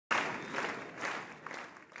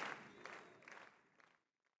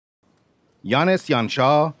یانس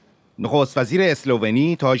یانشا، نخست وزیر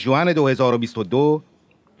اسلوونی تا ژوئن 2022،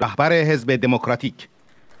 رهبر حزب دمکراتیک.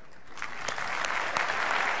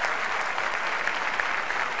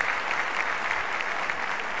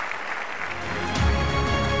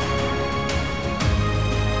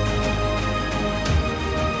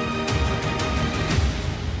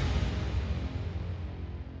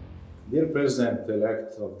 Dear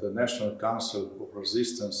President-elect of the National Council of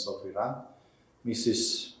Resistance of Iran,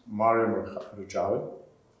 Mrs. Meriem Rejui,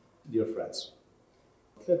 dear friends,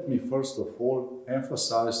 let me first of all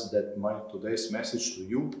emphasize that my today's message to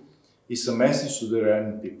you is a message to the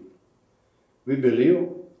Iranian people. We believe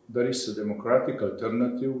there is a democratic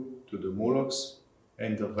alternative to the mullahs,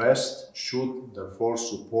 and the West should therefore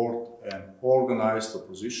support an organized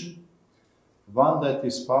opposition, one that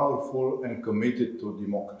is powerful and committed to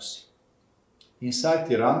democracy.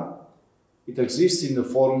 Inside Iran, it exists in the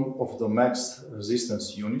form of the mixed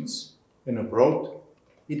resistance units, and abroad,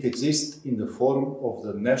 it exists in the form of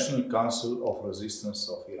the National Council of Resistance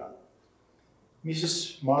of Iran.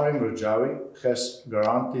 Mrs. Meriem Rejui has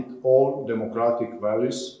guaranteed all democratic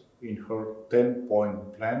values in her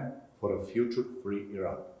 10-point plan for a future-free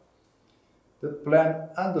Iran. The plan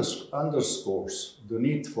underscores the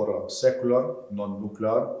need for a secular,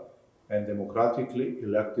 non-nuclear, and democratically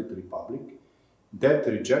elected republic that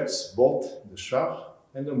rejects both the Shah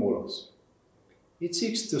and the mullahs. It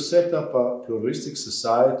seeks to set up a pluralistic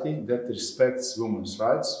society that respects women's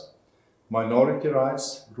rights, minority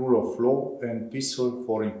rights, rule of law, and peaceful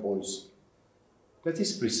foreign policy. That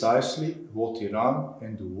is precisely what Iran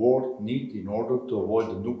and the world need in order to avoid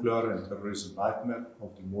the nuclear and terrorism nightmare of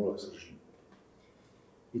the mullahs regime.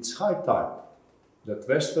 It's high time that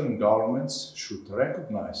Western governments should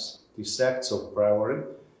recognize these acts of bravery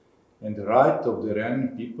and the right of the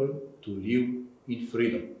Iranian people to live in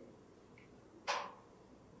freedom.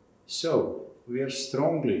 So, we are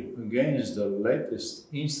strongly against the latest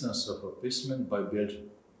instance of appeasement by Belgium.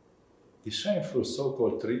 The shameful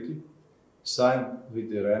so-called treaty signed with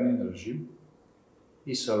the Iranian regime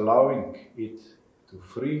is allowing it to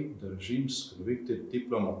free the regime's convicted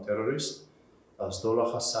diplomat terrorist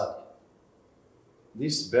Asdollah Hassadi.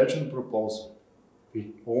 This Belgian proposal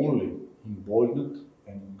will only embolden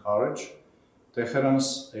and encourage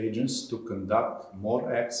Tehran's agents to conduct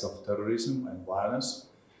more acts of terrorism and violence,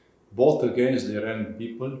 both against the Iranian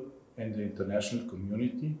people and the international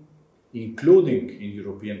community, including in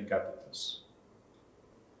European capitals.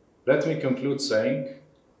 Let me conclude saying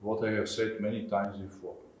what I have said many times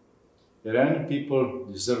before. Iranian people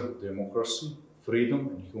deserve democracy, freedom,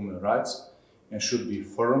 and human rights, and should be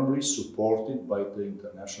firmly supported by the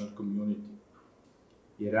international community.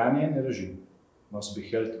 The Iranian regime must be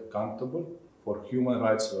held accountable for human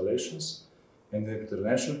rights violations, and the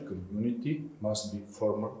international community must be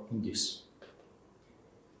firmer in this.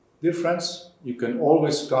 Dear friends, you can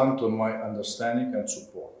always count on my understanding and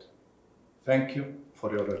support. Thank you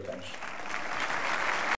for your attention.